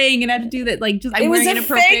lost a ring and I had to do that. Like, just I'm it was wearing a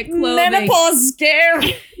inappropriate fake clothing. menopause scare.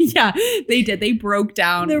 Yeah, they did. They broke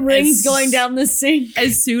down. The rings going down the sink.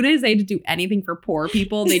 As soon as they had to do anything for poor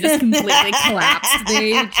people, they just completely collapsed.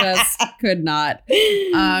 They just could not.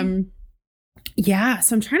 Yeah,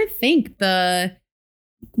 so I'm trying to think.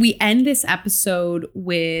 We end this episode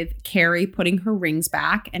with Carrie putting her rings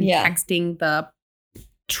back and texting the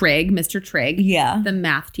Mr. Trigg, the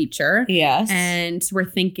math teacher. Yes. And we're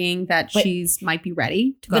thinking that she's might be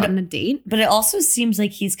ready to go on a date. But it also seems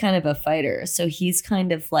like he's kind of a fighter. So he's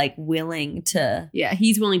kind of like willing to. Yeah,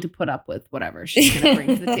 he's willing to put up with whatever she's going to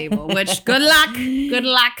bring to the table, which good luck. Good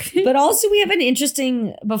luck. But also we have an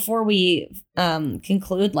interesting, before we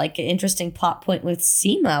conclude, like an interesting plot point with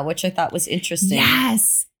Seema, which I thought was interesting.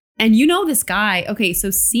 Yes. And you know this guy. Okay, so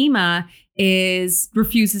Seema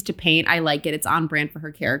refuses to paint. I like it. It's on brand for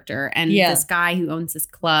her character. And this guy who owns this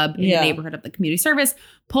club in the neighborhood of the community service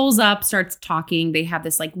pulls up, starts talking. They have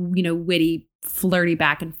this like, witty, flirty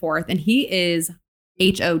back and forth. And he is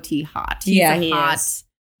HOT hot. He's a hot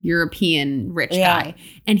European rich guy.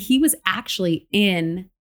 And he was actually in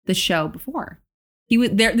the show before. He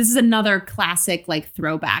was there. This is another classic like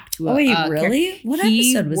throwback to a. Oh, wait, really? What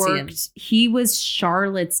episode was he in? He was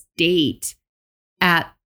Charlotte's date at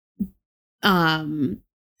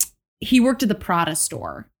he worked at the Prada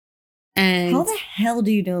store. And how the hell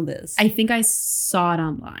do you know this? I think I saw it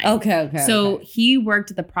online. Okay. So he worked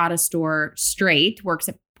at the Prada store works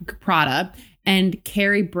at Prada, and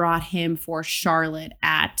Carrie brought him for Charlotte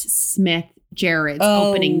at Smith Jared's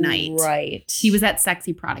opening night. Right. He was that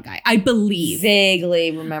sexy Prada guy, I believe.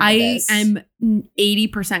 Vaguely remember this. I'm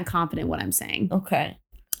 80% confident what I'm saying. Okay.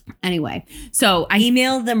 Anyway, so I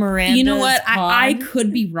emailed the Mirandas. You know what? I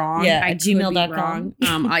could be wrong. Yeah, I gmail.com.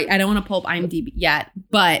 I don't want to pull up IMDb yet,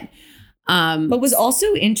 but what was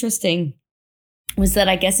also interesting was that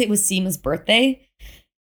I guess it was Seema's birthday.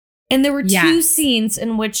 And there were two scenes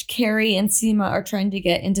in which Carrie and Seema are trying to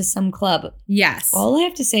get into some club. Yes. All I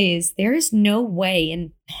have to say is there is no way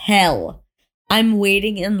in hell I'm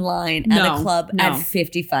waiting in line at a club at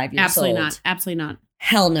 55 years Absolutely old. Not. Absolutely not.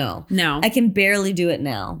 Hell no. No. I can barely do it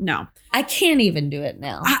now. No. I can't even do it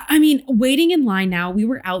now. I mean, waiting in line now, we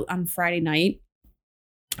were out on Friday night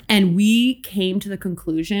and we came to the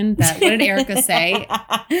conclusion that, what did Erica say?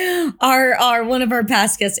 Our one of our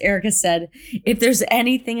past guests, Erica, said, if there's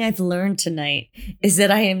anything I've learned tonight is that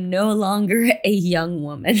I am no longer a young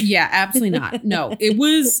woman. Yeah, absolutely not. No, it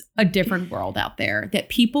was a different world out there, that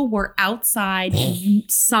people were outside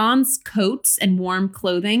sans coats and warm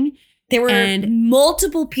clothing. There were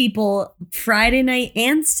multiple people Friday night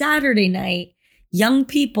and Saturday night, young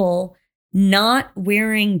people not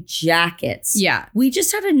wearing jackets. Yeah. We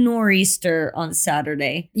just had a nor'easter on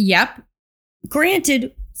Saturday. Yep.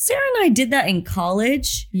 Granted, Sarah and I did that in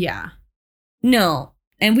college. Yeah. No.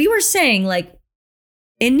 And we were saying, like,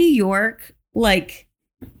 in New York, like,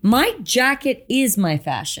 my jacket is my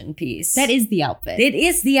fashion piece. That is the outfit. It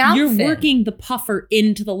is the outfit. You're working the puffer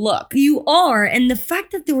into the look. You are. And the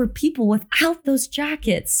fact that there were people without those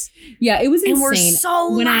jackets. Yeah, it was insane. And we're so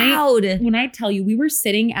loud. When I tell you, we were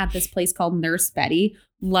sitting at this place called Nurse Betty.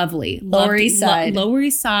 Lovely. Lower East Side. Lower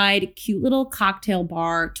East Side, cute little cocktail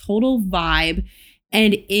bar, total vibe.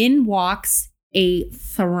 And in walks a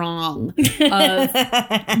throng of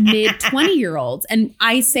mid-20-year-olds. And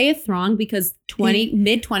I say a throng because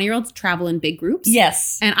mid-20-year-olds travel in big groups.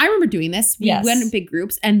 Yes. And I remember doing this. We went in big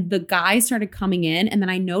groups and the guys started coming in. And then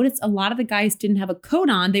I noticed a lot of the guys didn't have a coat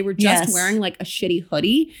on. They were just wearing like a shitty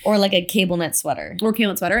hoodie. Or like a cable knit sweater.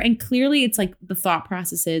 And clearly it's like the thought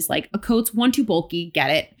process is like a coat's one too bulky, get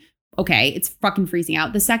it. Okay, it's fucking freezing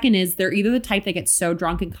out. The second is they're either the type that gets so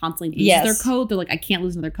drunk and constantly loses their coat. They're like, I can't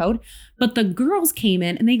lose another coat. But the girls came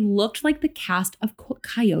in and they looked like the cast of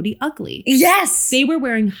Coyote Ugly. Yes. They were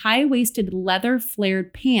wearing high-waisted leather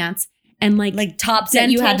flared pants and like tops that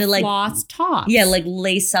you had to like floss tops. Yeah, like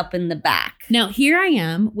lace up in the back. Now here I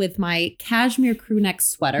am with my cashmere crew neck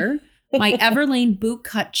sweater, my Everlane boot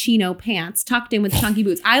cut chino pants tucked in with chunky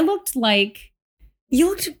boots. I looked like You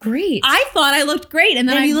looked great. I thought I looked great. And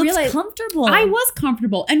then I you realized looked comfortable. I was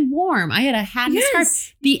comfortable and warm. I had a hat and a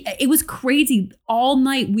scarf. It was crazy. All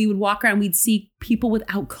night we would walk around. We'd see people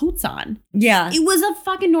without coats on. Yeah. It was a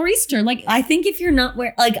fucking nor'easter. Like, I think if you're not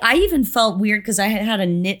wearing, like, I even felt weird because I had a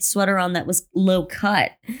knit sweater on that was low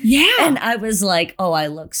cut. yeah. And I was like, oh, I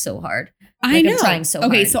look so hard. I know. I'm trying so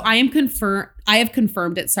hard. Okay, so I have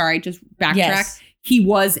confirmed it. Sorry, just backtrack. Yes. He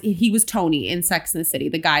was Tony in Sex and the City,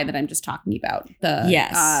 the guy that I'm just talking about.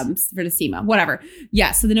 For the SEMA, whatever.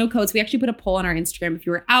 Yeah. So the no coats. We actually put a poll on our Instagram. If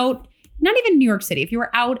you were out, not even New York City, if you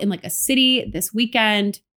were out in like a city this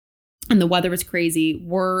weekend and the weather was crazy,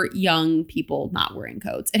 were young people not wearing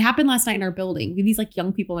coats? It happened last night in our building. We have these like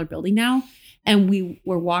young people in our building now, and we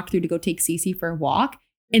were walked through to go take Cece for a walk,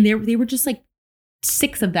 and they were just like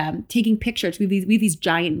 6 of them taking pictures. We have these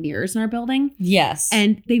giant mirrors in our building. Yes.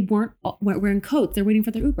 And they weren't wearing coats. They're waiting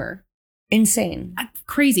for their Uber. Insane.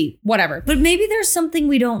 Crazy. Whatever. But maybe there's something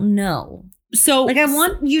we don't know. So like, I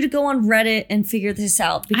want you to go on Reddit and figure this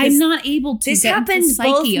out. Because I'm not able to this get into the happened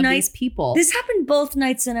psyche both of nights. these people. This happened both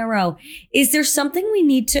nights in a row. Is there something we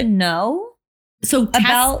need to know So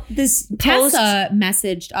about this post? Tessa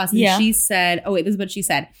messaged us and she said, oh wait, this is what she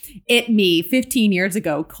said. 15 years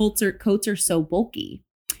ago, coats are so bulky.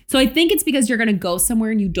 So I think it's because you're going to go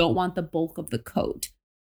somewhere and you don't want the bulk of the coat.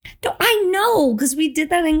 No, I know, because we did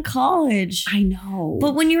that in college. I know.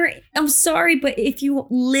 But I'm sorry, but if you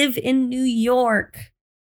live in New York,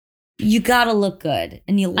 you got to look good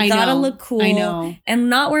and you got to look cool. I know. And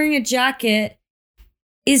not wearing a jacket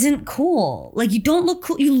isn't cool. Like, you don't look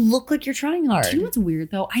cool. You look like you're trying hard. Do you know what's weird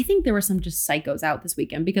though? I think there were some just psychos out this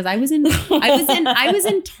weekend because I was in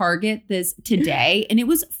Target today and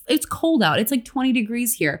it's cold out. It's like 20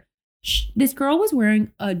 degrees here. This girl was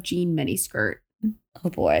wearing a jean mini skirt. Oh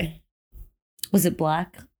boy. Was it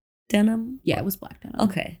black denim? Yeah, it was black denim.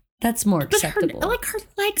 Okay. That's more acceptable. Her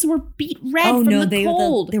legs were beat red from the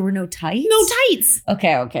cold. There were no tights? No tights.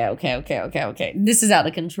 Okay. This is out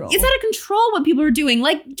of control. It's out of control what people are doing.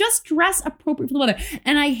 Like, just dress appropriate for the weather.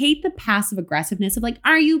 And I hate the passive aggressiveness of like,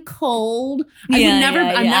 are you cold? I'm never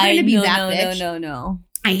going to be that bitch. No.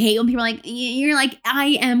 I hate when people are like, you're like,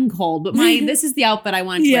 I am cold, but this is the outfit I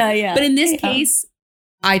want to wear. Yeah. But in this case,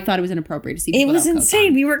 I thought it was inappropriate to see people. It was without coats insane.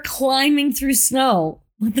 on. We were climbing through snow.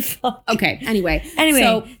 What the fuck? Okay. Anyway,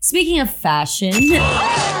 so speaking of fashion.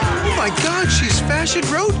 Oh my God, she's fashion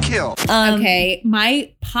roadkill. Okay.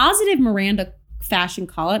 My positive Miranda fashion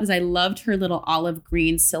call out is I loved her little olive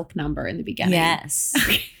green silk number in the beginning. Yes.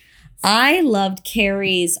 Okay. I loved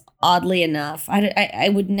Carrie's, oddly enough. I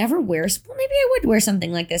would never wear, well, maybe I would wear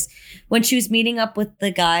something like this. When she was meeting up with the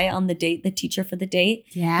guy on the date, the teacher for the date.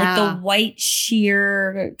 Yeah. Like the white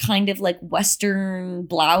sheer kind of like Western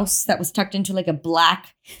blouse that was tucked into like a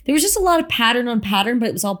black. There was just a lot of pattern on pattern, but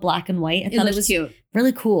it was all black and white. I thought it was cute.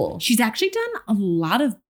 Really cool. She's actually done a lot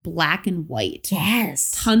of black and white. Yes.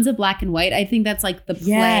 Tons of black and white. I think that's like the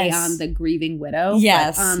play on the grieving widow.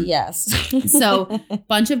 Yes. But, yes. So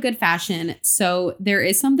bunch of good fashion. So there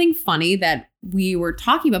is something funny that we were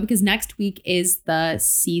talking about because next week is the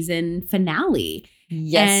season finale.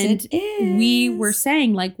 Yes, and it is. We were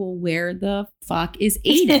saying like, well, where the fuck is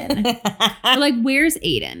Aiden? We're like, where's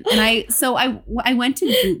Aiden? And I went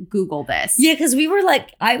to Google this. Yeah, because we were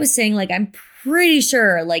like, I was saying like, I'm pretty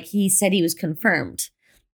sure like he said he was confirmed.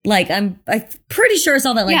 Like, I'm pretty sure I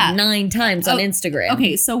saw that 9 times on Instagram.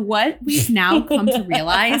 Okay, so what we've now come to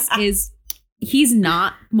realize is he's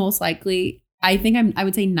not most likely, I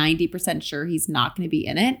would say 90% sure he's not going to be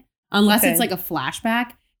in it unless it's like a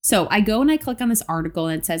flashback. So I go and I click on this article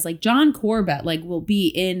and it says like John Corbett like will be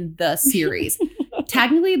in the series.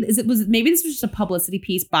 Technically, maybe this was just a publicity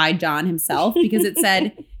piece by John himself because it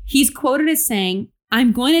said he's quoted as saying,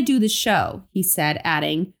 "I'm going to do the show," he said,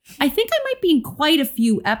 adding, "I think I might be in quite a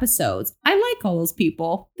few episodes. I like all those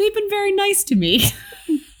people. They've been very nice to me."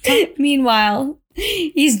 Meanwhile,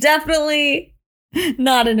 he's definitely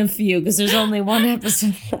not in a few because there's only one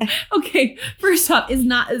episode. Okay, first off, is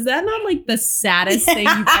that not like the saddest thing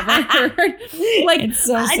you've ever heard? Like, it's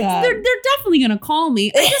so sad. They're definitely gonna call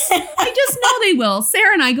me. I just know they will.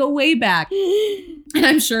 Sarah and I go way back, and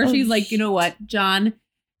I'm sure she's like, you know what, John.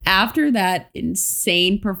 After that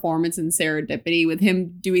insane performance in Serendipity with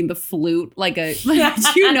him doing the flute, do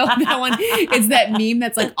you know that one? It's that meme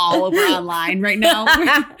that's like all over online right now.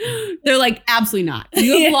 They're like, absolutely not.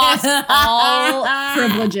 You have lost all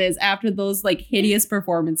privileges after those like hideous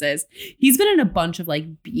performances. He's been in a bunch of like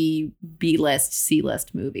B-list,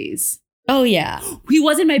 C-list movies. Oh, yeah. He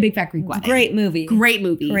was in My Big Fat Greek Wedding. Great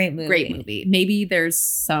movie. Maybe there's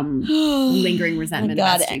some lingering resentment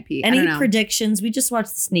of SGP. Any predictions? We just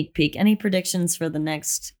watched the sneak peek. Any predictions for the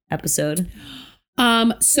next episode?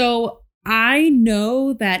 So I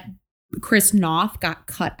know that Chris Noth got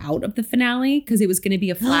cut out of the finale because it was going to be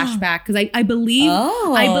a flashback. Because I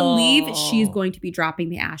believe she's going to be dropping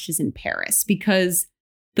the ashes in Paris because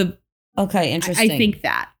Okay, interesting. I think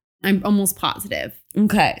that. I'm almost positive.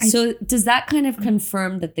 Okay. So does that kind of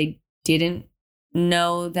confirm that they didn't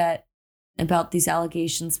know that about these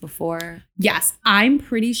allegations before? Yes, I'm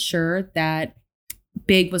pretty sure that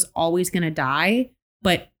Big was always going to die,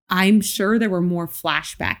 but I'm sure there were more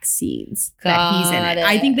flashback scenes that he's in it.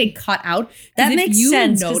 I think they cut out. That makes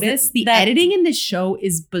sense. Notice the editing in this show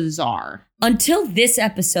is bizarre. Until this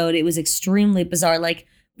episode, it was extremely bizarre. Like,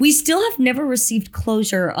 we still have never received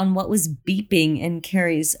closure on what was beeping in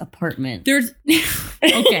Carrie's apartment. There's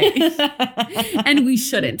okay, and we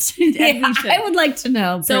shouldn't. I would like to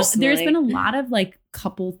know. So personally. there's been a lot of like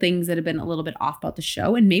couple things that have been a little bit off about the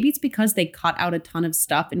show, and maybe it's because they cut out a ton of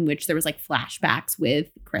stuff in which there was like flashbacks with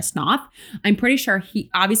Chris Noth. I'm pretty sure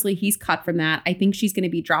he's cut from that. I think she's going to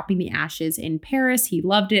be dropping the ashes in Paris. He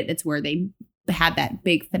loved it. It's where they had that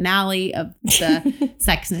big finale of the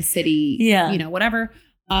Sex and the City. Whatever.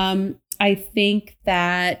 I think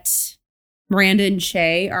that Miranda and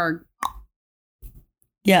Shay are.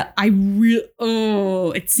 Yeah.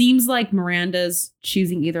 It seems like Miranda's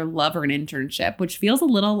choosing either love or an internship, which feels a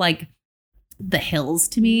little like The Hills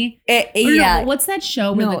to me. Yeah. What's that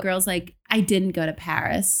show where the girl's like, I didn't go to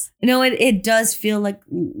Paris? No, it does feel like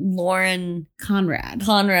Lauren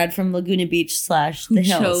Conrad from Laguna Beach / The Hills.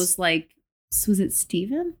 Chose like, so was it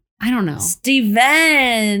Steven? I don't know.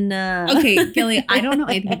 Steven. Okay, Gilly, I don't know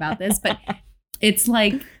anything about this, but it's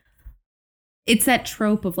like, it's that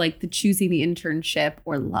trope of like the choosing the internship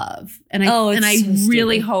or love. And I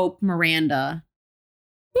really hope Miranda.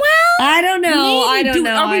 Well, I don't know. I don't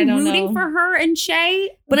know. Are we rooting for her and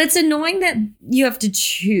Shay? But it's annoying that you have to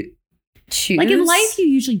choose. Like in life, you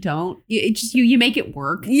usually don't. You make it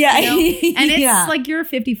work. Yeah. You know? And it's like you're a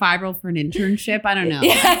 55-year-old for an internship. I don't know.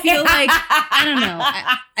 I feel like, I don't know.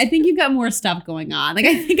 I think you've got more stuff going on. Like,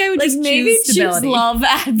 I think I would like just maybe choose love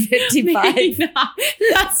at 55. Maybe not.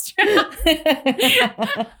 That's true.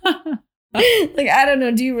 Like, I don't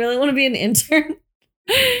know. Do you really want to be an intern?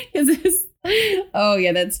 Is this? Oh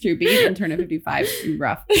yeah, that's true. Being an intern at 55 is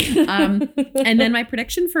rough. And then my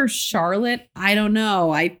prediction for Charlotte, I don't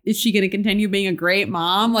know. Is she going to continue being a great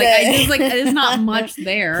mom? Like I just there's not much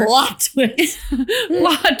there. Plot twist.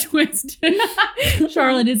 Plot twist.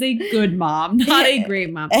 Charlotte is a good mom, not a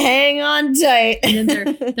great mom. Hang on tight. And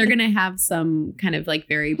then they're going to have some kind of like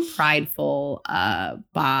very prideful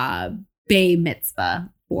bay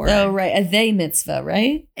mitzvah. Right. A they mitzvah,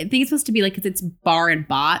 right? I think it's supposed to be like, because it's bar and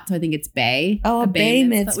bot. So I think it's bay. Oh, a bay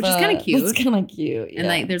mitzvah. Which is kind of cute. It's kind of cute. Yeah. And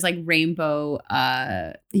like, there's like rainbow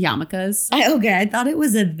yarmulkes. I thought it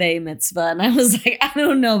was a they mitzvah. And I was like, I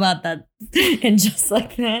don't know about that. And just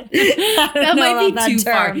like that. That might be too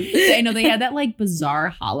far. I know they had that like bizarre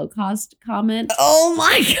Holocaust comment. Oh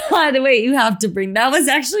my God. Wait, you have to bring, that was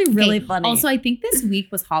actually really funny. Also, I think this week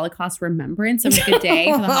was Holocaust Remembrance. It was a good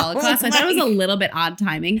day for the Holocaust. So I thought it was a little bit odd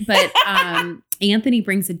timing, but Anthony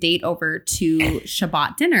brings a date over to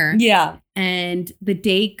Shabbat dinner. Yeah. And the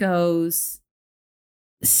date goes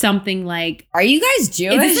something like, are you guys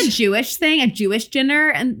Jewish? Is this a Jewish thing? A Jewish dinner?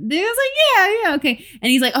 And they was like, yeah, okay.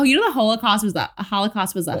 And he's like, oh, you know, the Holocaust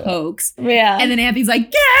was a hoax. Yeah. And then Anthony's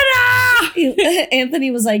like, get out!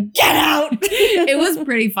 Anthony was like, get out! It was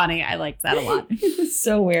pretty funny. I liked that a lot.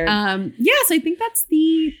 So weird. So I think that's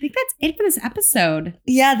it for this episode.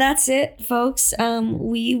 Yeah, that's it, folks.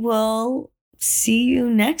 We will see you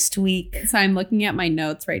next week. So I'm looking at my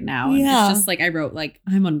notes right now. And it's just like I wrote like,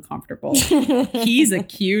 I'm uncomfortable. He's a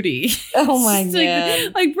cutie. Oh my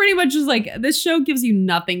God. Like pretty much just like this show gives you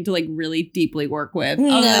nothing to like really deeply work with.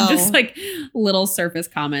 Other than just like little surface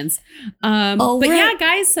comments. Yeah,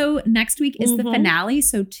 guys. So next week is the finale.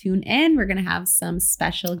 So tune in. We're gonna have some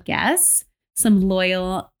special guests, some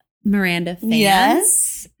loyal Miranda fans.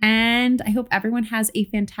 Yes. And I hope everyone has a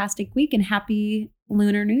fantastic week and happy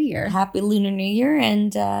Lunar New Year. Happy Lunar New Year.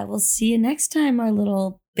 And we'll see you next time, our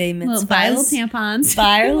little bay mitzvahs. Buy little tampons.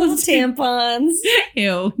 Buy our little tampons.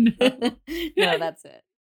 Ew. No, that's it.